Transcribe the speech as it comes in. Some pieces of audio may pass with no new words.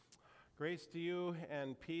Grace to you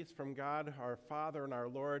and peace from God, our Father and our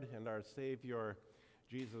Lord and our Savior,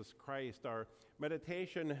 Jesus Christ. Our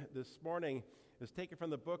meditation this morning is taken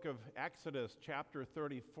from the book of Exodus, chapter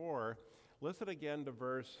 34. Listen again to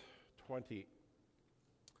verse 20.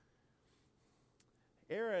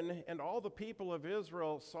 Aaron and all the people of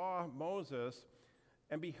Israel saw Moses,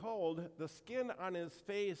 and behold, the skin on his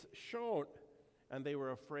face shone, and they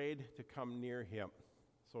were afraid to come near him.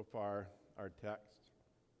 So far, our text.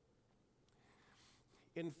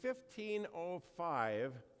 In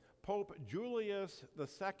 1505, Pope Julius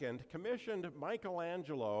II commissioned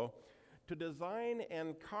Michelangelo to design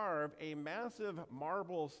and carve a massive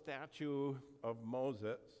marble statue of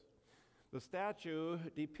Moses. The statue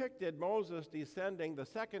depicted Moses descending the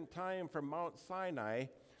second time from Mount Sinai,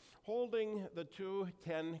 holding the two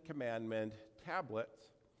Ten Commandment tablets.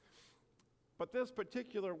 But this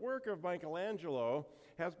particular work of Michelangelo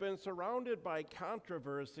has been surrounded by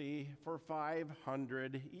controversy for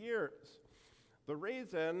 500 years. The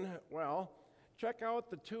reason, well, check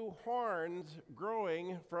out the two horns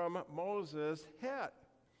growing from Moses' head.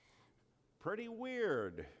 Pretty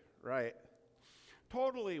weird, right?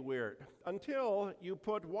 Totally weird, until you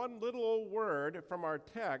put one little word from our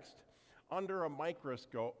text under a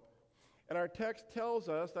microscope. And our text tells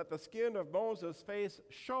us that the skin of Moses' face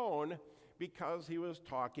shone because he was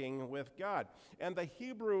talking with God. And the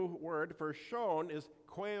Hebrew word for shone is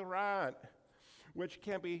queran, which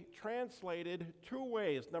can be translated two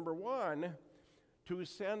ways. Number one, to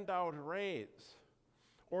send out rays.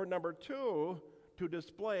 Or number two, to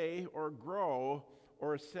display or grow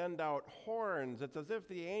or send out horns. It's as if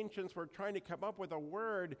the ancients were trying to come up with a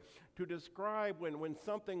word to describe when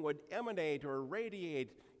something would emanate or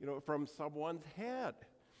radiate, from someone's head.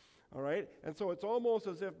 All right? And so it's almost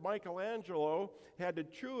as if Michelangelo had to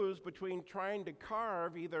choose between trying to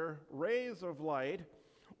carve either rays of light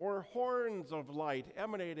or horns of light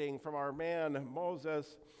emanating from our man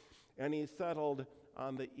Moses, and he settled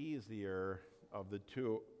on the easier of the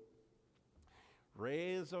two.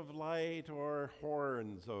 Rays of light or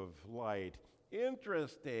horns of light.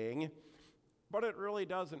 Interesting, but it really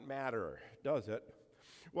doesn't matter, does it?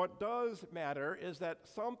 What does matter is that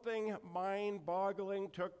something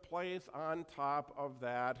mind-boggling took place on top of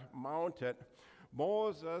that mountain.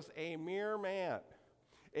 Moses, a mere man,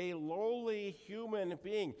 a lowly human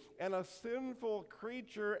being, and a sinful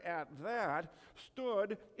creature at that,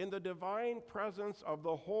 stood in the divine presence of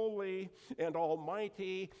the holy and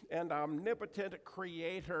almighty and omnipotent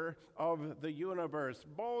creator of the universe.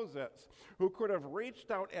 Moses, who could have reached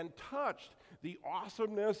out and touched the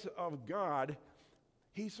awesomeness of God,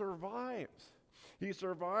 he survives. He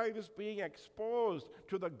survives being exposed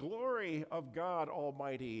to the glory of God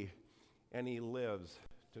Almighty, and he lives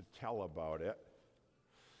to tell about it.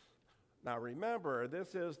 Now remember,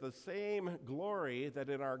 this is the same glory that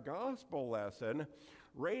in our gospel lesson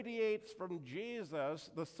radiates from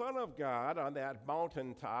Jesus, the Son of God, on that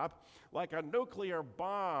mountaintop like a nuclear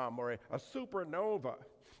bomb or a supernova.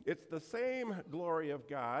 It's the same glory of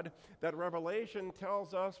God that Revelation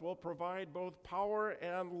tells us will provide both power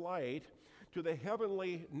and light to the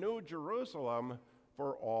heavenly New Jerusalem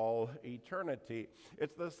for all eternity.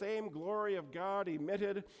 It's the same glory of God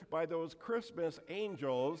emitted by those Christmas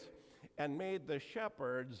angels and made the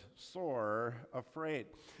shepherds sore afraid.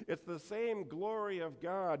 It's the same glory of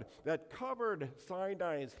God that covered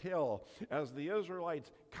Sinai's hill as the Israelites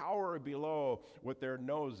cower below with their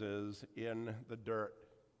noses in the dirt.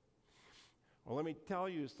 Well, let me tell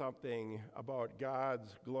you something about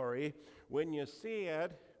God's glory. When you see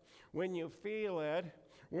it, when you feel it,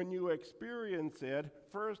 when you experience it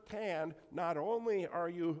firsthand, not only are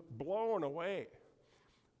you blown away,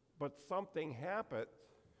 but something happens.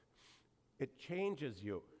 It changes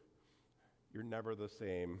you. You're never the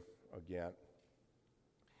same again.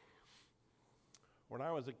 When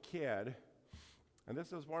I was a kid, and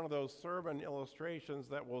this is one of those sermon illustrations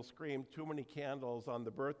that will scream too many candles on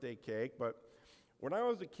the birthday cake, but when I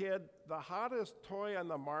was a kid, the hottest toy on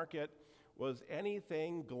the market was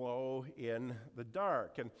anything glow in the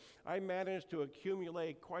dark. And I managed to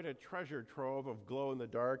accumulate quite a treasure trove of glow in the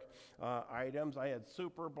dark items. I had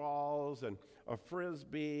super balls and a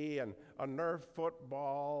frisbee and a Nerf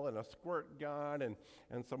football and a squirt gun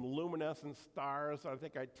and some luminescent stars I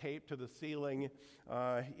think I taped to the ceiling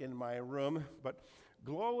in my room. But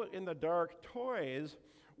glow in the dark toys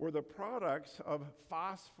were the products of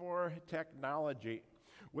phosphor technology,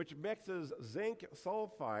 which mixes zinc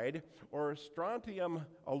sulfide or strontium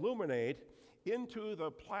aluminate into the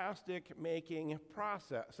plastic making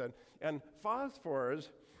process. And phosphors,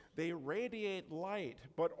 they radiate light,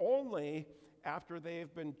 but only after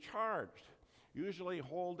they've been charged. usually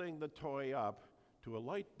holding the toy up to a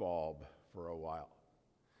light bulb for a while.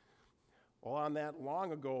 Well, on that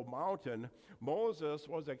long ago mountain, Moses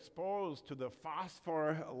was exposed to the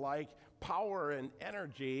phosphor-like power and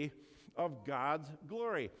energy of God's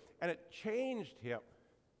glory, and it changed him.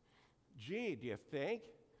 Gee, do you think?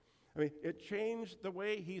 I mean, it changed the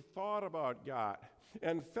way he thought about God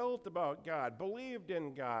and felt about God, believed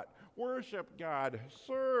in God, worshiped God,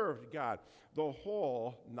 served God, the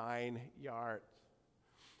whole 9 yards.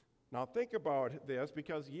 Now think about this,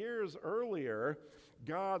 because years earlier,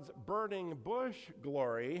 God's burning bush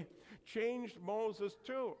glory changed Moses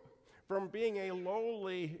too, from being a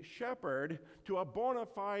lowly shepherd to a bona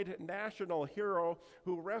fide national hero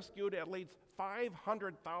who rescued at least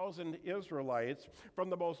 500,000 Israelites from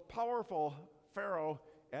the most powerful Pharaoh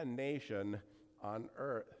and nation on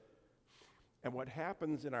earth. And what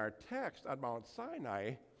happens in our text on Mount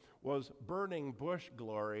Sinai was burning bush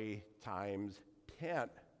glory times 10.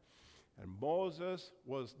 And Moses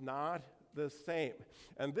was not the same.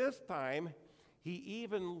 And this time, he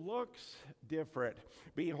even looks different.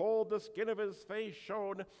 Behold, the skin of his face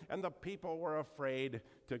shone, and the people were afraid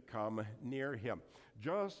to come near him.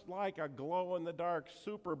 Just like a glow-in-the-dark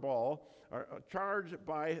Super Bowl charged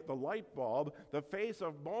by the light bulb, the face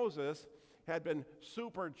of Moses had been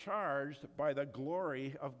supercharged by the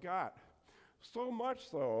glory of God. So much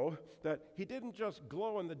so that he didn't just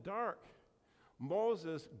glow in the dark.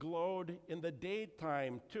 Moses glowed in the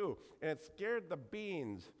daytime too, and it scared the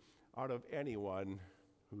beans out of anyone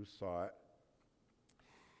who saw it.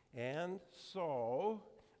 And so,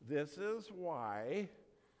 this is why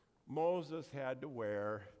Moses had to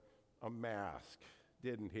wear a mask,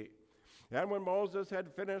 didn't he? And when Moses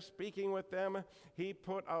had finished speaking with them, he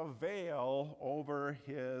put a veil over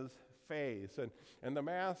his face. And the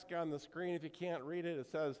mask on the screen, if you can't read it, it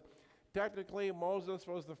says, technically, Moses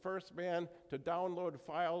was the first man to download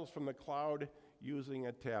files from the cloud using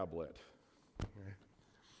a tablet.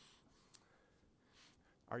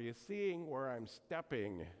 Are you seeing where I'm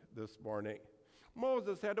stepping this morning?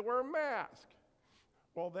 Moses had to wear a mask.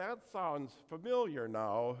 Well, that sounds familiar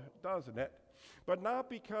now, doesn't it? But not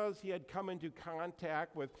because he had come into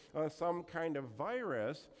contact with some kind of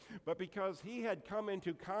virus, but because he had come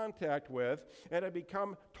into contact with and had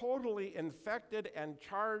become totally infected and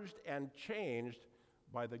charged and changed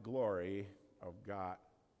by the glory of God.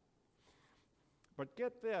 But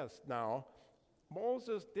get this now,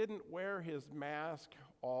 Moses didn't wear his mask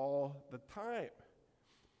all the time.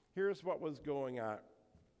 Here's what was going on.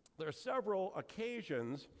 There are several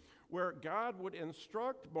occasions where God would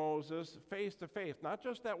instruct Moses face to face, not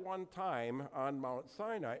just that one time on Mount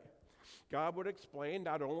Sinai. God would explain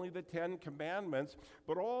not only the 10 commandments,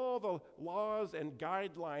 but all the laws and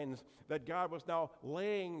guidelines that God was now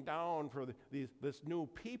laying down for this new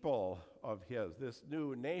people of his, this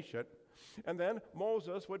new nation. And then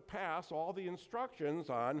Moses would pass all the instructions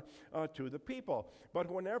on to the people. But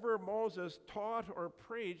whenever Moses taught or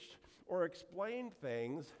preached or explained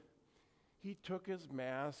things, he took his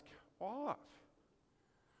mask off.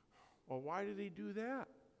 Well, why did he do that?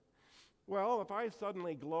 Well, if I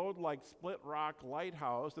suddenly glowed like Split Rock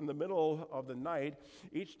Lighthouse in the middle of the night,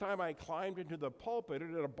 each time I climbed into the pulpit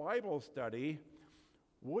and did a Bible study,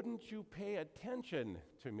 wouldn't you pay attention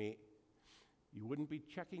to me? You wouldn't be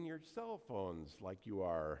checking your cell phones like you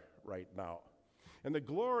are right now. And the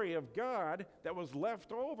glory of God that was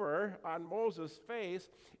left over on Moses' face,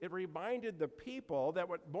 it reminded the people that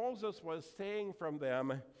what Moses was saying from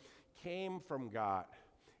them came from God.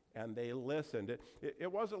 And they listened.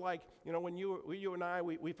 It wasn't like, when you and I,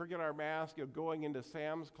 we forget our mask of going into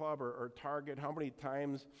Sam's Club or Target. How many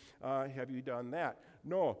times have you done that?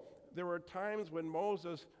 No, there were times when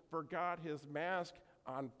Moses forgot his mask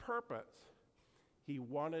on purpose. He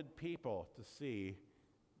wanted people to see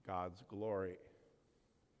God's glory.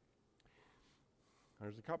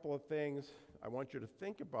 There's a couple of things I want you to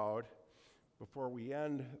think about before we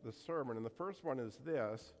end the sermon. And the first one is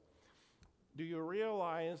this. Do you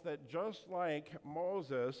realize that just like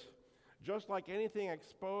Moses, just like anything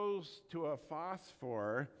exposed to a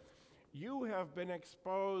phosphor, you have been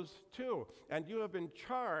exposed to, and you have been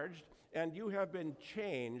charged, and you have been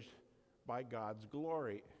changed by God's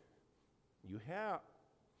glory? You have.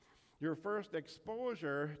 Your first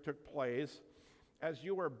exposure took place as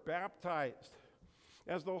you were baptized,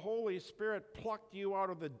 as the Holy Spirit plucked you out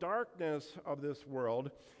of the darkness of this world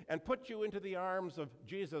and put you into the arms of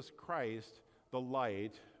Jesus Christ, the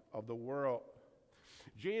light of the world.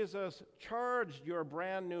 Jesus charged your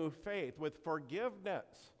brand new faith with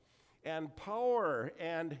forgiveness and power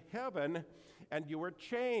and heaven, and you were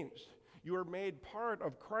changed. You were made part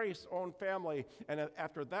of Christ's own family, and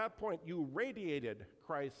after that point, you radiated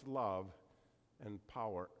Christ's love and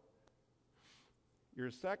power.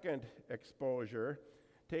 Your second exposure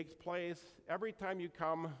takes place every time you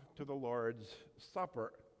come to the Lord's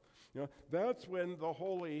Supper. That's when the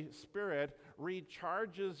Holy Spirit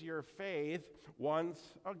recharges your faith once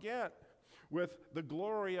again with the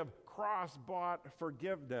glory of cross-bought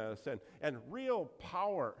forgiveness and real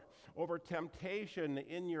power over temptation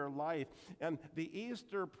in your life and the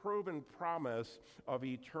Easter-proven promise of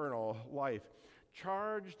eternal life,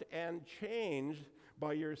 charged and changed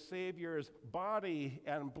by your Savior's body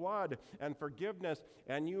and blood and forgiveness,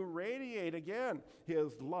 and you radiate again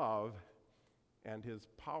his love and his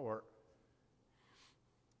power.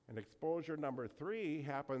 And exposure number 3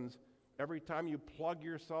 happens every time you plug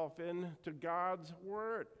yourself in to God's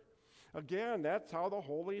Word. Again, that's how the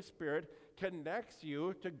Holy Spirit connects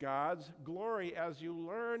you to God's glory as you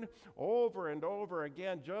learn over and over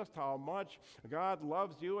again just how much God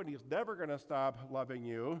loves you, and he's never going to stop loving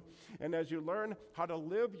you. And as you learn how to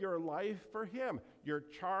live your life for him, you're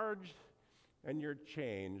charged and you're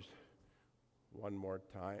changed one more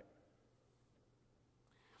time.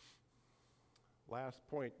 Last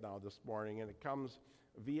point now this morning, and it comes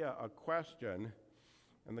via a question.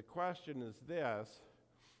 And the question is this: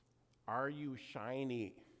 are you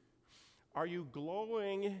shiny? Are you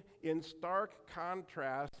glowing in stark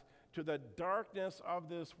contrast to the darkness of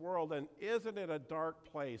this world? And isn't it a dark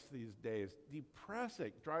place these days?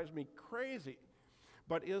 Depressing, drives me crazy.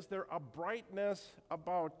 But is there a brightness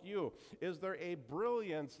about you? Is there a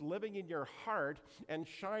brilliance living in your heart and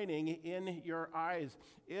shining in your eyes?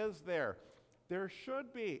 Is there? There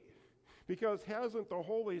should be. Because hasn't the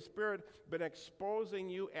Holy Spirit been exposing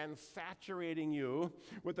you and saturating you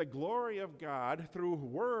with the glory of God through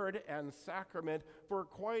word and sacrament for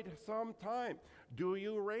quite some time? Do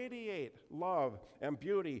you radiate love and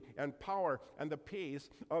beauty and power and the peace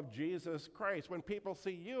of Jesus Christ? When people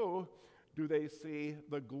see you, do they see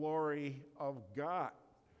the glory of God?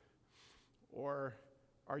 Or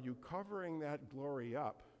are you covering that glory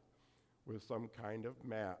up with some kind of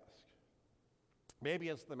mask? Maybe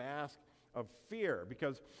it's the mask of fear,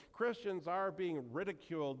 because Christians are being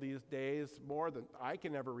ridiculed these days more than I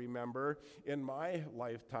can ever remember in my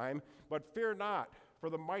lifetime. But fear not, for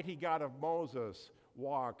the mighty God of Moses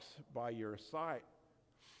walks by your side.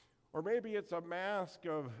 Or maybe it's a mask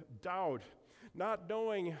of doubt, not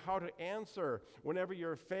knowing how to answer whenever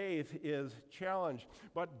your faith is challenged.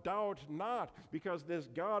 But doubt not, because this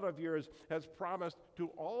God of yours has promised to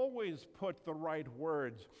always put the right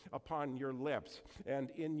words upon your lips and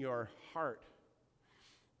in your heart.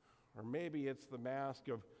 Or maybe it's the mask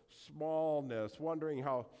of smallness, wondering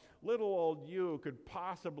how little old you could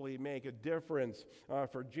possibly make a difference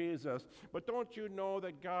for Jesus. But don't you know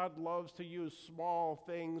that God loves to use small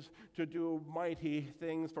things to do mighty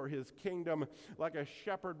things for his kingdom, like a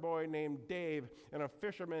shepherd boy named Dave and a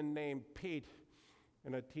fisherman named Pete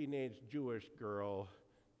and a teenage Jewish girl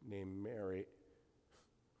named Mary?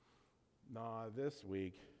 This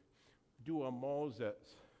week, do a Moses.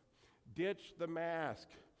 Ditch the mask.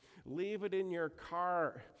 Leave it in your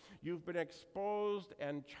car. You've been exposed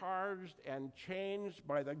and charged and changed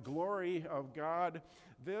by the glory of God.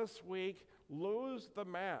 This week, lose the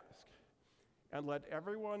mask and let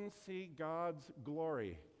everyone see God's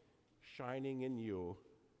glory shining in you.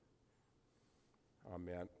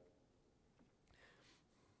 Amen.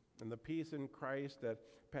 And the peace in Christ that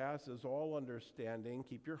passes all understanding,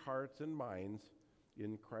 keep your hearts and minds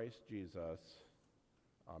in Christ Jesus.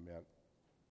 Amen.